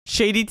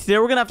Shady, today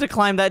we're gonna have to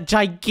climb that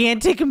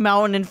gigantic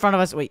mountain in front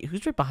of us. Wait,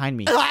 who's right behind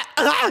me?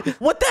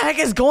 What the heck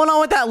is going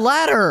on with that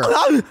ladder?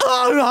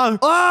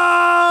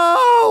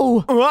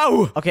 Oh!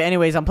 Okay,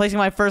 anyways, I'm placing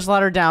my first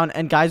ladder down,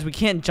 and guys, we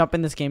can't jump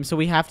in this game, so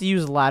we have to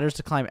use ladders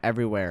to climb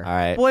everywhere. All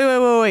right.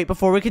 Wait.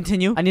 Before we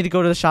continue, I need to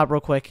go to the shop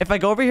real quick. If I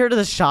go over here to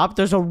the shop,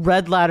 there's a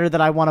red ladder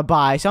that I want to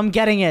buy, so I'm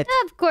getting it.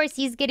 Of course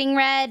he's getting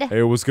red.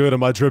 Hey, what's good?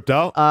 Am I tripped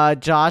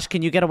out? Josh,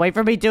 can you get away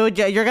from me, dude?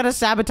 You're gonna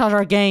sabotage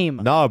our game.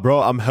 Nah,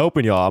 bro. I'm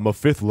helping y'all. I'm a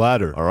fifth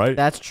ladder, all right?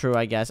 That's true,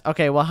 I guess.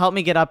 Okay, well, help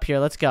me get up here.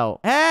 Let's go.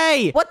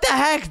 Hey! What the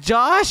heck,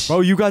 Josh?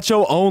 Bro, you got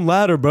your own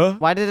ladder, bro.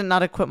 Why did it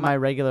not equip my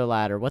regular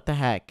ladder? What the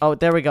heck? Oh,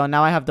 there we go.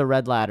 Now I have the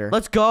red ladder.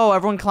 Let's go.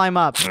 Everyone climb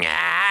up.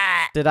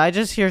 Did I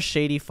just hear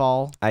Shady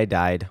fall? I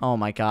died. Oh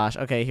my gosh.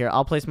 Okay, here.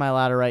 I'll place my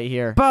ladder right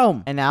here.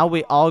 Boom! And now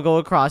we all go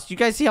across. You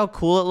guys see how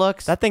cool it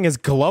looks? That thing is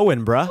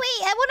glowing, bruh.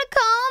 Wait, I want to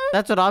come.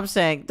 That's what I'm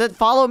saying.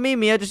 Follow me,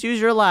 Mia. Just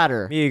use your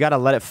ladder. Mia, you gotta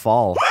let it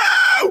fall.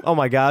 Oh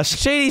my gosh.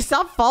 Shady,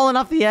 stop falling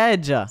off the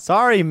edge.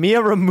 Sorry,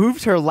 Mia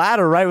removed her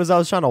ladder right as I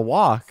was trying to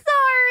walk. Sorry.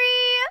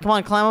 Come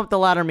on, climb up the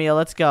ladder, Mia.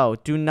 Let's go.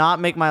 Do not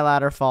make my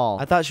ladder fall.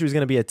 I thought she was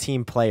gonna be a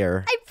team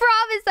player. I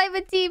promise I'm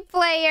a team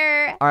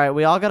player. All right,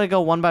 we all gotta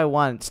go one by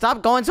one.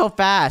 Stop going so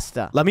fast.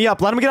 Let me up.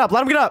 Let him get up.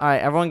 Let him get up. All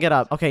right, everyone get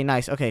up. Okay,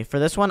 nice. Okay, for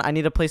this one, I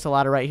need to place a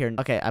ladder right here.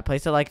 Okay, I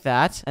placed it like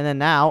that. And then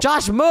now,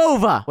 Josh,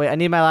 move! Wait, I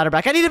need my ladder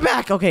back. I need it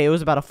back! Okay, it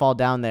was about to fall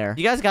down there.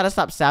 You guys gotta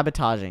stop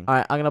sabotaging. All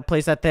right, I'm gonna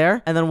place that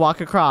there and then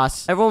walk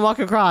across. Everyone walk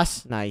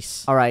across.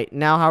 Nice. All right,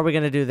 now how are we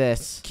gonna do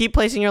this? Keep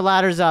placing your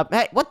ladders up.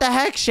 Hey, what the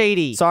heck,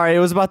 Shady? Sorry, it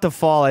was about to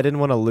fall. I didn't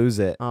want to lose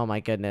it. Oh my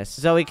goodness.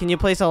 Zoe, can you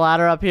place a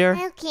ladder up here?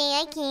 Okay,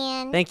 I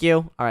can. Thank you.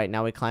 All right,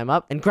 now we climb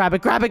up and grab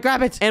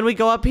it. And we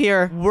go up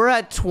here. We're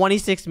at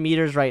 26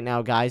 meters right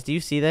now, guys. Do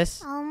you see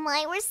this? Oh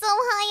my, we're so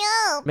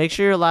high up. Make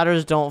sure your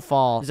ladders don't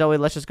fall. Zoe,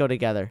 let's just go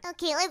together.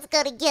 Okay, let's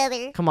go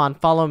together. Come on,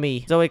 follow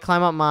me. Zoe,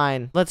 climb up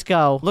mine. Let's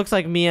go. Looks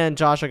like Mia and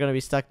Josh are going to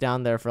be stuck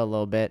down there for a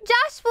little bit.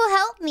 Josh will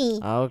help me.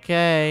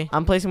 Okay.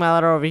 I'm placing my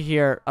ladder over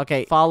here.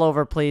 Okay, fall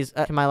over, please.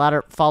 Can my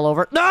ladder fall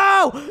over?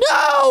 No!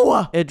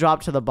 No! It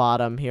dropped to the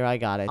bottom. Here, I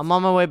got it. I'm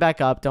on my way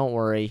back up. Don't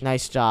worry.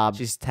 Nice job.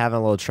 She's having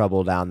a little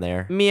trouble down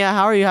there. Mia,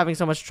 how are you having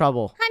so much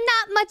trouble? I'm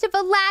not much of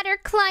a ladder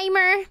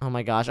climber. Oh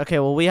my gosh. Okay,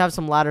 well, we have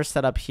some ladders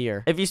set up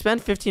here. If you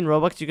spend 15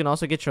 Robux, you can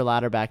also get your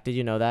ladder back. Did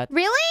you know that?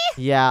 Really?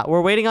 Yeah,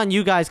 we're waiting on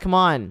you guys. Come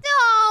on.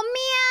 Oh,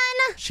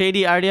 man.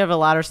 Shady, I already have a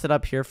ladder set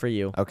up here for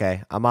you.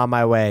 Okay, I'm on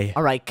my way.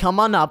 All right, come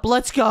on up.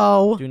 Let's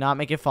go. Do not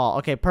make it fall.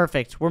 Okay,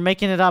 perfect. We're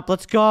making it up.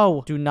 Let's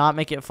go. Do not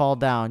make it fall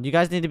down. You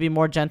guys need to be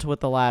more gentle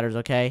with the ladders,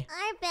 okay?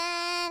 I've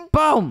been.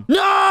 Boom.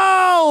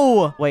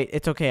 No! Wait,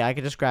 it's okay. I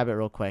can just grab it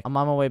real quick. I'm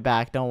on my way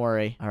back. Don't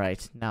worry. All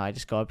right, now I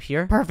just go up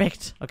here.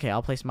 Perfect. Okay,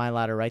 I'll place my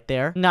ladder right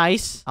there.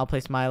 Nice. I'll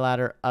place my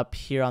ladder up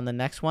here on the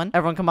next one.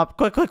 Everyone come up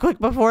quick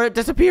before it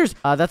disappears.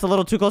 That's a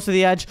little too close to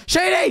the edge.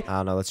 Shady! I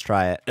don't know. Let's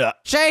try it.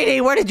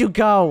 Shady, where did you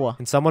go?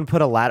 Can someone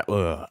put a ladder?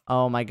 Ugh.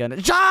 Oh my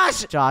goodness.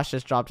 Josh! Josh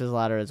just dropped his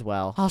ladder as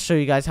well. I'll show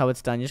you guys how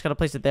it's done. You just gotta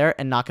place it there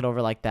and knock it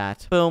over like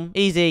that. Boom.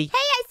 Easy. Hey,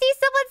 I see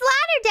someone's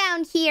ladder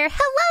down here.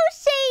 Hello,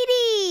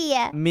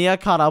 Shady. Mia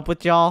caught up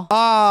with y'all.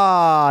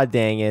 Ah,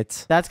 dang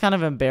it. That's kind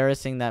of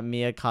embarrassing that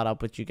Mia caught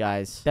up with you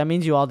guys. That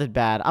means you all did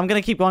bad. I'm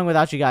gonna keep going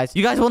without you guys.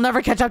 You guys will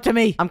never catch up to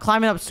me. I'm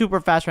climbing up super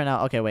fast right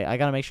now. Okay, wait. I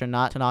gotta make sure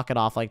not to knock it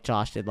off like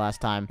Josh did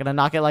last time. Gonna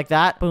knock it like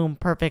that. Boom.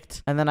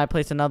 Perfect. And then I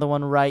place another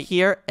one right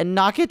here and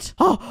knock it.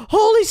 Oh,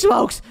 holy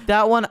smokes.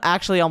 That one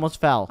actually almost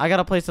fell. I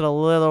gotta place it a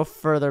little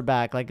further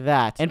back like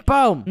that. And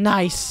boom.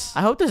 Nice.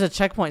 I hope there's a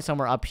checkpoint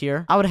somewhere up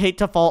here. I would hate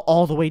to fall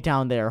all the way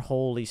down there.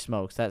 Holy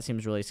smokes. That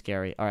seems really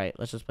scary. All right,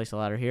 let's just place a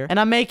ladder here. And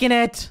I'm making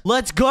it.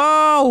 Let's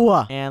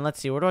go. And let's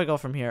see. Where do I go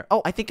from here?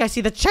 Oh, I think I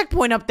see the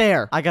checkpoint up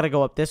there. I gotta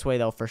go up this way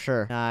though for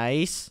sure.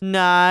 Nice.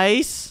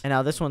 Nice. And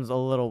now this one's a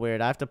little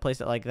weird. I have to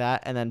place it like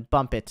that and then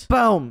bump it.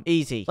 Boom.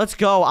 Easy. Let's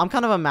go. I'm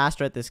kind of a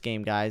master at this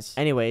game, guys.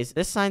 Anyways,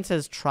 this sign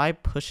says try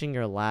pushing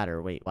your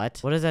ladder. Wait, what?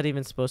 What is that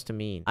even supposed to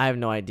mean? I have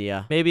no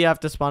idea. Maybe I have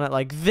to spawn it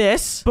like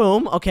this.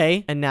 Boom.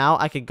 Okay. And now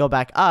I could go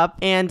back up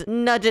and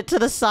nudge it to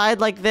the side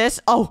like this.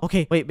 Oh,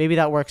 okay. Wait, maybe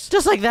that works.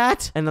 Just like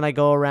that. And then I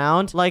go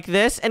around like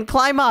this and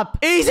climb up.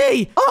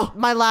 Easy. Oh,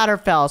 my ladder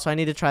fell, so I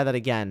need to try that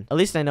again. At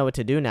least I know what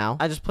to do now.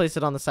 I just place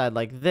it on the side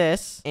like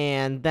this,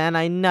 and then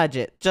I nudge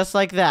it just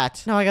like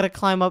that. Now I gotta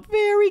climb up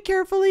very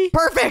carefully.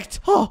 Perfect.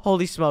 Oh,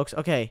 holy smokes.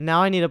 Okay,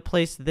 now I need to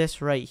place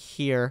this right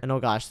here. And oh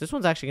gosh, this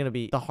one's actually gonna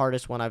be the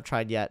hardest one I've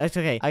tried yet. It's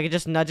okay. I can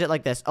just nudge it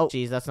like this. Oh,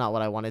 geez, that's not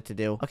what I wanted to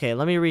do. Okay,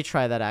 let me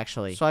retry that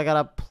actually. So I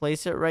gotta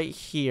place it right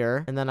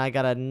here, and then I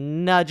gotta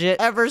nudge it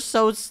ever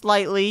so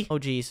slightly. Oh,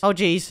 geez. Oh,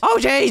 geez. Oh,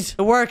 geez.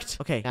 It worked.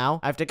 Okay, now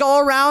I have to go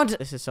around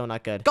This is so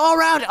not good. Go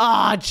around.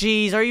 Ah,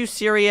 jeez. Are you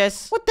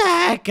serious? What the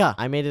heck?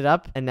 I made it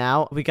up. And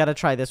now we gotta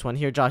try this one.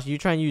 Here, Josh, you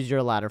try and use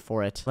your ladder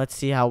for it. Let's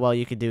see how well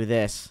you could do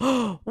this.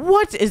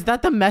 What? Is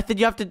that the method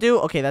you have to do?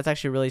 Okay, that's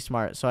actually really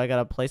smart. So I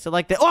gotta place it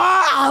like this.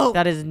 Oh!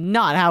 That is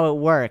not how it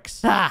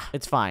works. Ah,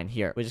 it's fine.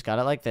 Here, we just got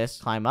it like this.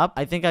 Climb up.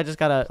 I think I just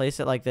gotta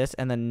place it like this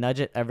and then nudge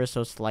it ever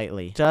so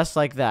slightly. Just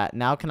like that.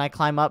 Now can I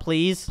climb up,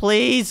 please?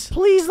 Please?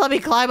 Please let me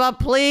climb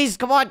up, please.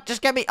 Come on,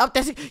 just get me up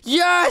this.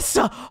 Yes!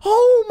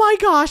 Oh my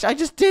gosh, I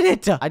just did it.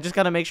 I just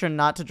gotta make sure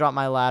not to drop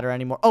my ladder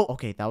anymore. Oh,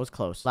 okay, that was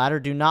close. Ladder,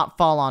 do not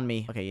fall on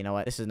me. Okay, you know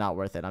what? This is not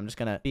worth it. I'm just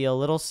gonna be a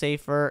little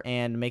safer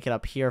and make it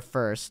up here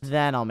first.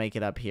 Then I'll make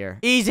it up here.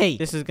 Easy!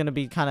 This is gonna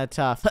be kind of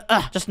tough.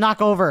 Just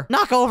knock over.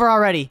 Knock over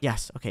already.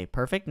 Yes, okay,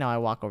 perfect. Now I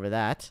walk over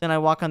that. Then I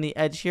walk on the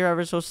edge here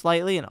ever so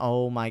slightly, and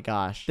oh my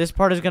gosh. This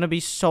part is gonna be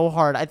so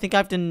hard. I think I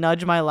have to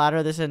nudge my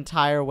ladder this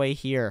entire way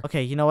here.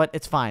 Okay, you know what?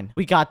 It's fine.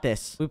 We got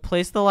this. We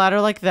place the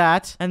ladder like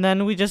that, and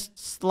then we just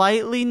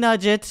slightly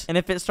nudge it, and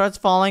if it starts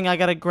falling, I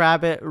gotta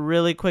grab it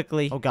really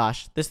quickly. Oh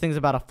gosh, this thing's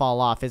about to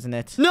fall off, isn't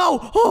it? No!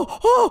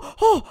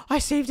 Oh, I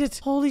saved it.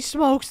 Holy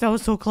smokes, that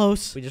was so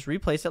close. We just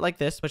replace it like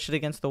this, push it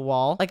against the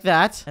wall, like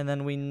that, and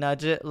then we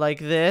nudge it like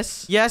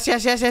this. Yes.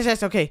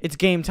 Okay, it's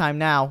game time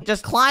now.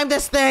 Just climb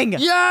this thing.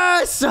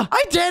 Yes!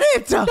 I did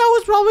it! That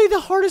was probably the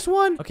hardest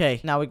one.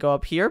 Okay, now we go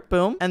up here,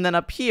 boom, and then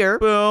up here,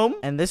 boom,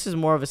 and this is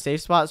more of a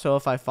safe spot, so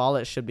if I fall,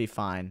 it should be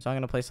fine. So I'm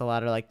gonna place a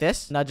ladder like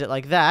this, nudge it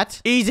like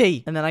that.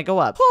 Easy! And then I go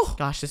up. Whew.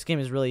 Gosh, this game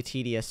is really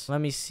tedious.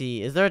 Let me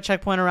see. Is there a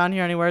checkpoint around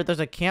here anywhere? There's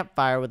a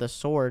campfire with a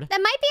sword.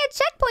 That might be a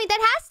checkpoint. That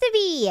has to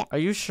be. Are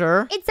you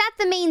sure? It's at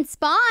the main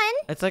spawn.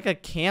 It's like a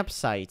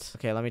campsite.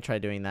 Okay, let me try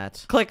doing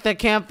that. Click the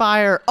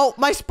campfire. Oh,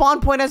 my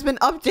spawn point has been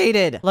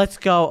updated. Let's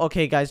go.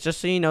 Okay, guys, just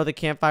so you know, the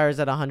campfire is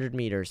at 100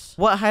 meters.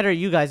 What height are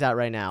you guys at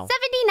right now?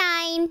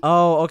 79.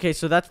 Oh, okay,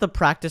 so that's the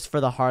practice for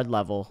the hard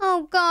level.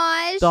 Oh,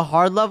 gosh. The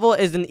hard level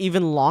is an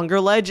even longer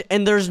ledge,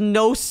 and there's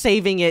no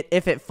saving it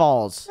if it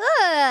falls.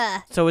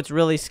 Ugh. So it's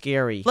really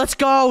scary. Let's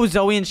go!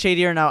 Zoe and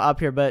Shady are now up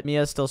here, but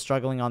Mia's still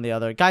struggling on the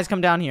other. Guys,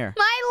 come down here.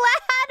 My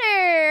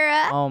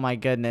ladder. Oh my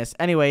goodness.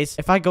 Anyways,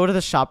 if I go to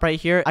the shop right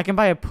here, I can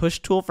buy a push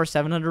tool for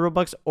 700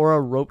 Robux or a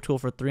rope tool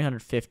for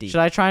 350. Should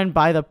I try and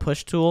buy the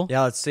push tool?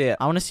 Yeah, let's see it.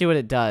 I want to see what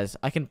it does.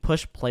 I can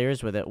push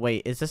players with it.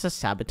 Wait, is this a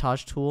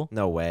sabotage tool?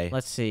 No way.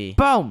 Let's see.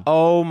 Boom!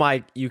 Oh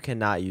my, you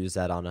cannot use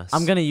that on us.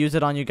 I'm gonna use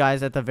it on you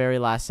guys at the very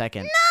last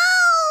second. No.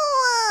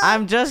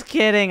 I'm just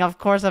kidding. Of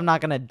course I'm not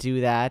gonna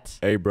do that.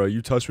 Hey, bro,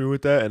 you touch me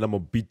with that, and I'm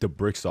gonna beat the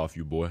bricks off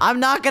you, boy. I'm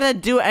not gonna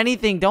do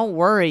anything. Don't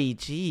worry.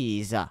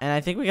 Jeez. And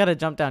I think we gotta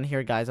jump down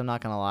here, guys. I'm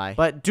not gonna lie.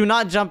 But do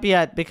not jump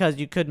yet, because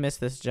you could miss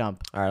this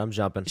jump. All right, I'm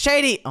jumping.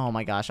 Shady! Oh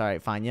my gosh. All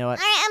right, fine. You know what?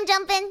 All right, I'm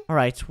jumping. All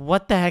right.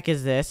 What the heck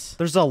is this?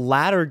 There's a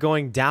ladder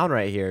going down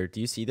right here. Do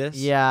you see this?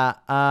 Yeah.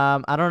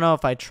 I don't know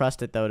if I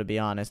trust it, though, to be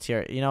honest.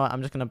 Here, you know what?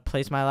 I'm just gonna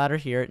place my ladder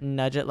here,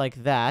 nudge it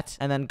like that,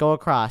 and then go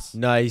across.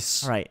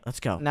 Nice. All right,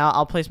 let's go. Now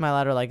I'll place my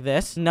ladder like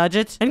this, nudge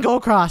it, and go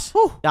across.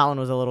 Whew. That one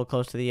was a little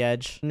close to the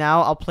edge.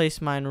 Now I'll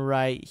place mine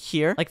right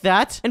here, like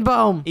that, and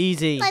boom.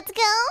 Easy. Let's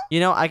go. You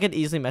know, I could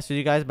easily mess with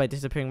you guys by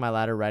disappearing my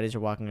ladder right as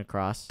you're walking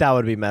across. That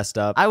would be messed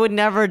up. I would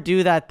never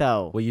do that,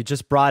 though. Well, you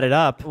just brought it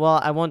up.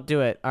 Well, I won't do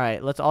it. All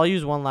right, let's all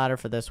use one ladder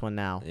for this one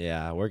now.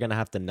 Yeah, we're gonna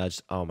have to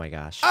nudge. Oh my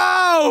gosh.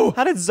 Oh!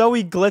 How did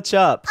Zoe glitch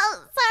up?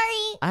 Oh,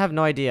 sorry. I have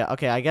no idea.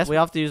 Okay, I guess we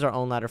have to use our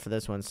own ladder for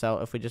this one. So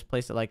if we just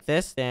place it like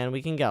this, then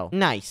we can go.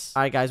 Nice.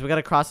 All right, guys, we got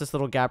to cross this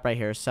little gap right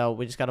here. So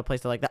we just got to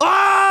place it like that.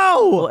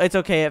 Oh! Well, it's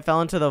okay. It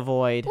fell into the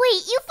void.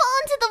 Wait, you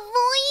fall into the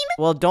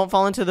void? Well, don't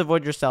fall into the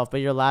void yourself,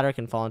 but your ladder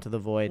can fall into the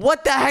void.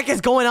 What the heck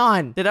is going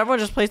on? Did everyone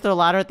just place their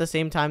ladder at the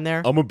same time there?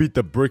 I'm gonna beat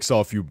the bricks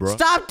off you, bro.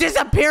 Stop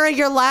disappearing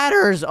your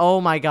ladders.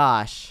 Oh my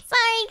gosh.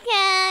 Sorry,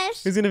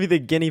 Cash. Who's gonna be the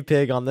guinea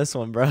pig on this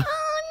one, bro? Oh,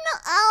 no,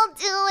 I'll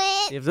do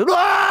it. You have to-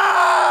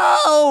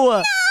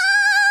 No!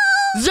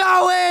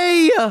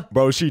 Zoe!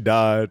 Bro, she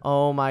died.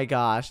 Oh my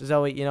gosh.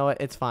 Zoe, you know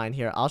what? It's fine.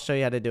 Here, I'll show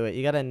you how to do it.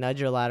 You gotta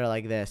nudge your ladder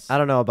like this. I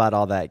don't know about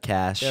all that,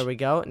 Cash. There we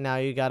go. Now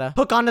you gotta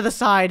hook onto the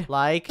side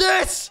like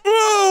this.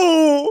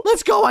 Woo!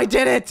 Let's go. I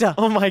did it.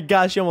 Oh my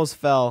gosh, you almost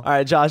fell. All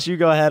right, Josh, you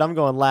go ahead. I'm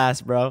going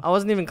last, bro. I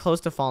wasn't even close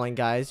to falling,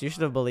 guys. You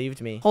should have believed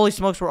me. Holy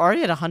smokes, we're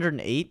already at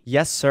 108.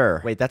 Yes,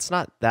 sir. Wait, that's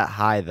not that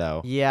high,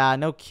 though. Yeah,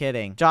 no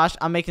kidding. Josh,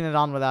 I'm making it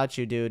on without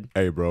you, dude.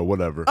 Hey, bro,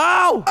 whatever.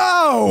 Oh!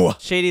 Oh!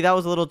 Shady, that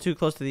was a little too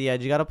close to the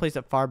edge. You gotta place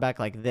it far back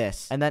like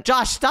this. And then,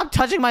 Josh, stop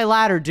touching my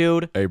ladder,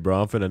 dude. Hey,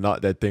 bro, I'm finna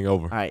knock that thing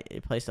over. All right, you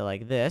place it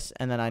like this,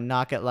 and then I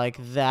knock it like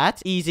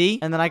that. Easy.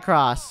 And then I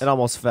cross. It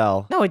almost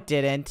fell. No, it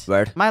didn't.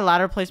 Bird. My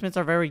ladder placements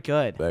are very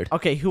good. Bird.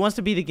 Okay, who wants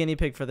to be the guinea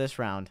pig for this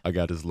round? I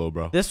got this low,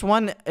 bro. This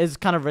one is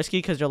kind of risky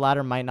because your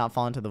ladder might not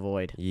fall into the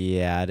void.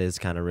 Yeah, it is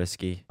kind of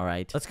risky. All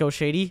right, let's go,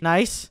 Shady.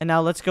 Nice. And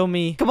now let's go,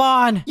 me. Come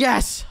on.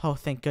 Yes. Oh,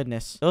 thank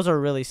goodness. Those are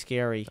really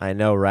scary. I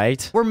know,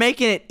 right? We're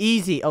making it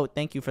easy. Oh,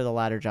 thank you for the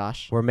ladder,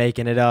 Josh. We're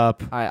making it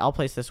up. All right, I'll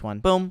place this one.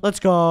 Boom.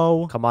 Let's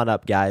go. Come on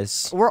up,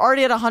 guys. We're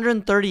already at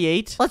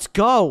 138. Let's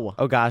go.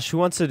 Oh gosh, who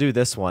wants to do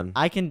this one?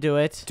 I can do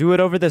it. Do it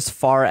over this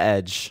far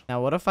edge.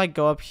 Now, what if I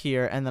go up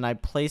here and then I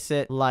place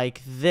it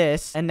like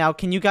this. And now,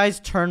 can you guys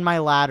turn my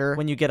ladder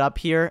when you get up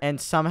here and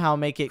somehow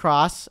make it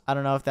cross? I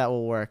don't know if that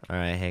will work. All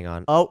right, hang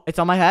on. Oh, it's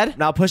on my head.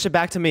 Now push it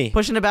back to me.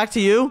 Pushing it back to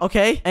you.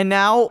 Okay. And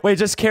now, Wait,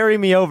 just carry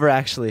me over,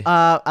 actually.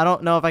 I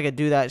don't know if I could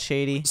do that,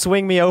 Shady.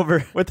 Swing me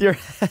over with your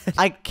head.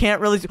 I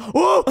can't really.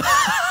 Whoa!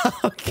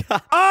 Oh,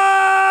 God.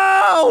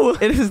 Oh!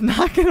 It is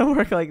not gonna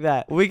work like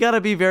that. We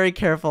gotta be very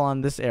careful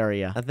on this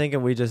area. I'm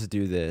thinking we just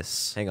do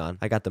this. Hang on.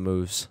 I got the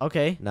moves.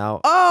 Okay.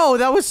 Now. Oh,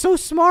 that was so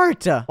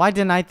smart. Why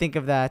didn't I think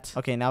of that?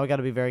 Okay, now we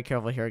gotta be very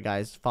careful here,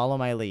 guys. Follow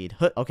my lead.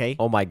 Okay.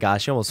 Oh, my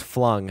gosh. You almost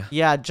flung.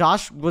 Yeah,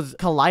 Josh was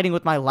colliding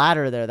with my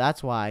ladder there.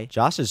 That's why.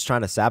 Josh is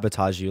trying to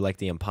sabotage you like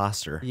the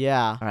imposter.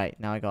 Yeah. All right,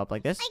 now I go up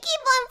like this. I keep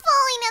on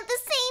falling at the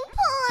same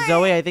point.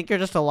 Zoe, I think you're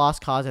just a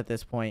lost cause at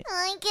this point.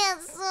 I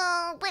guess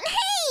so, but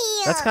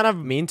hey! That's kind of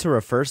mean to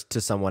refer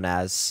to someone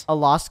as. A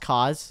lost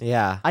cause?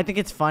 Yeah. I think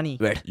it's funny.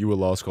 You a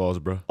lost cause,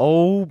 bro.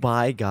 Oh,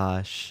 my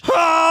gosh.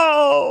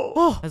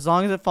 Oh, as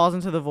long as it falls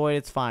into the void,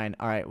 it's fine.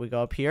 All right, we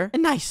go up here.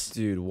 And nice.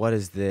 Dude, what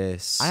is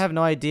this? I have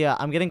no idea.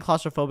 I'm getting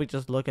claustrophobic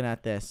just looking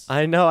at this.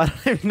 I know. I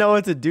don't even know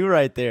what to do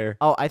right there.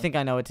 Oh, I think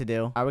I know what to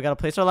do. All right, we gotta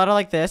place our ladder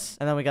like this,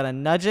 and then we gotta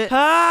nudge it.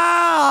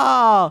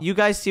 Ah! You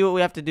guys see what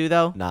we have to do,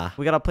 though? Nah.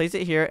 We gotta place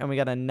it here, and we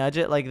gotta nudge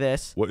it like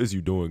this. What is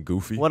you doing,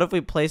 Goofy? What if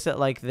we place it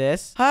like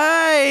this?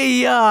 Hey!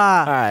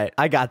 All right.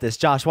 I got this.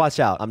 Josh, watch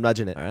out. I'm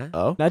nudging it. All right.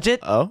 Oh. Nudge it.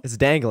 Oh. It's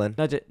dangling.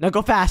 Nudge it. No,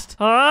 go fast.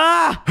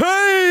 Ah!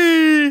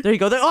 Hey! There you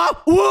go. There.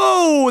 Oh!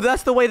 Whoa!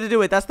 That's the way to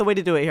do it. That's the way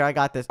to do it. Here, I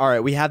got this. All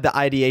right. We have the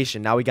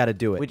ideation. Now we got to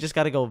do it. We just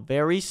gotta go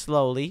very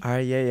slowly. All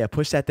right. Yeah.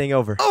 Push that thing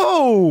over.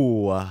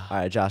 Oh! All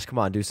right, Josh. Come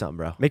on. Do something,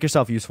 bro. Make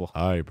yourself useful.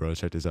 All right, bro.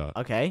 Check this out.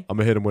 Okay. I'm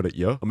gonna hit him with a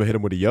yeah. I'm gonna hit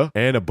him with a yeah.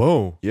 And a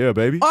boom. Yeah,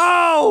 baby.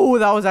 Oh!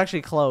 That was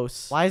actually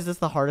close. Why is this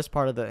the hardest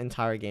part of the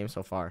entire game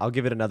so far? I'll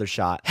give it another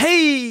shot.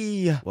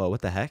 Hey! Whoa,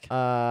 what the heck?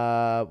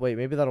 Wait,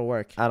 maybe that'll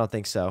work. I don't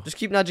think so. Just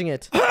keep nudging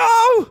it.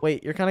 Oh!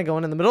 Wait, you're kind of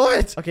going in the middle of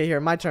it. Okay, here,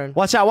 my turn.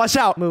 Watch out. Watch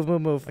out. Move.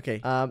 Okay,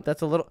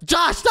 that's a little...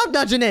 Josh, stop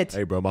nudging it!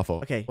 Hey, bro. My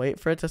fault. Okay, wait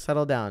for it to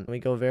settle down. We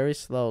go very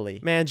slowly.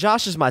 Man,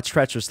 Josh is my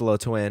treacherous little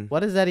twin. What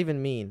does that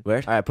even mean?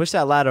 Where? All right, push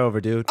that ladder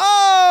over, dude.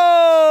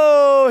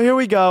 Oh! Here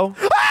we go.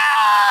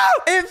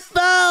 It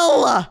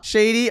fell!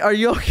 Shady, are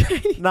you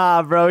okay?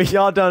 Nah, bro.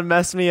 Y'all done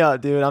messed me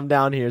up, dude. I'm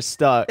down here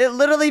stuck. It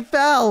literally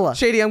fell.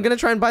 Shady, I'm gonna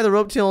try and buy the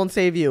rope tool and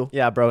save you.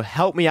 Yeah, bro.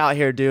 Help me out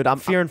here, dude. I'm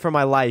fearing for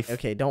my life.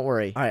 Okay, don't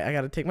worry. All right, I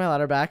gotta take my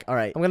ladder back. All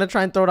right, I'm gonna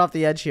try and throw it off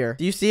the edge here.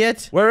 Do you see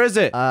it? Where is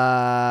it?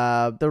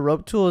 The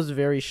rope tool is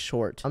very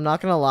short. I'm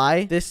not gonna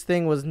lie. This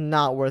thing was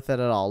not worth it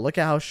at all. Look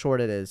at how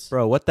short it is.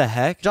 Bro, what the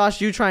heck?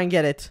 Josh, you try and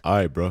get it. All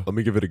right, bro. Let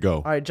me give it a go.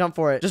 All right, jump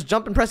for it. Just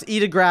jump and press E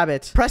to grab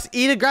it. Press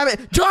E to grab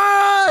it.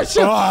 Josh!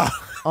 Ah!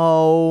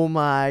 Oh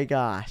my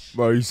gosh.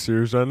 Bro, are you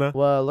serious right now?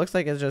 Well, it looks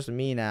like it's just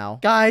me now.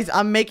 Guys,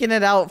 I'm making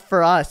it out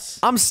for us.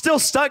 I'm still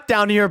stuck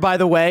down here, by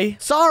the way.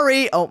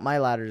 Sorry. Oh, my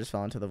ladder just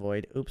fell into the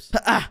void. Oops.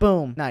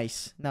 Boom.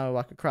 Nice. Now I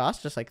walk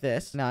across just like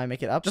this. Now I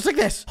make it up just like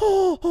this.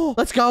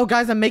 Let's go,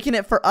 guys. I'm making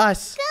it for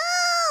us.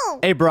 Go!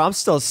 Hey, bro, I'm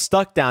still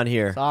stuck down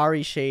here.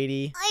 Sorry,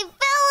 Shady. I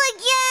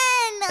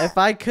fell again! If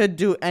I could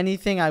do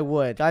anything, I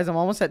would. Guys, I'm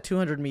almost at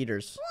 200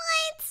 meters.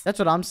 What? That's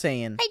what I'm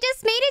saying. I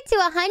just made it to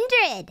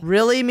 100.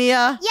 Really,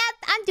 Mia? Yep,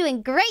 I'm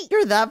doing great.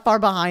 You're that far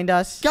behind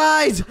us.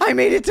 Guys, I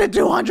made it to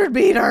 200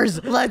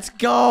 meters. Let's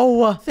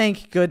go.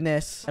 Thank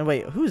goodness. And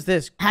wait, who's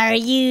this? Are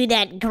you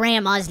that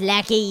grandma's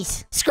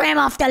lackeys? Scram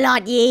off the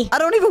lot, ye! I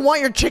don't even want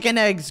your chicken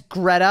eggs,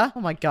 Greta.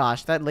 Oh my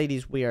gosh, that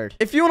lady's weird.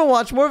 If you want to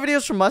watch more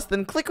videos from us,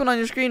 then click one on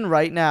your screen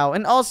right now.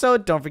 And also,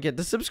 don't forget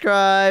to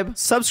subscribe.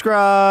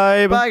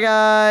 Subscribe. Bye,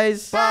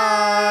 guys.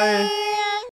 Bye.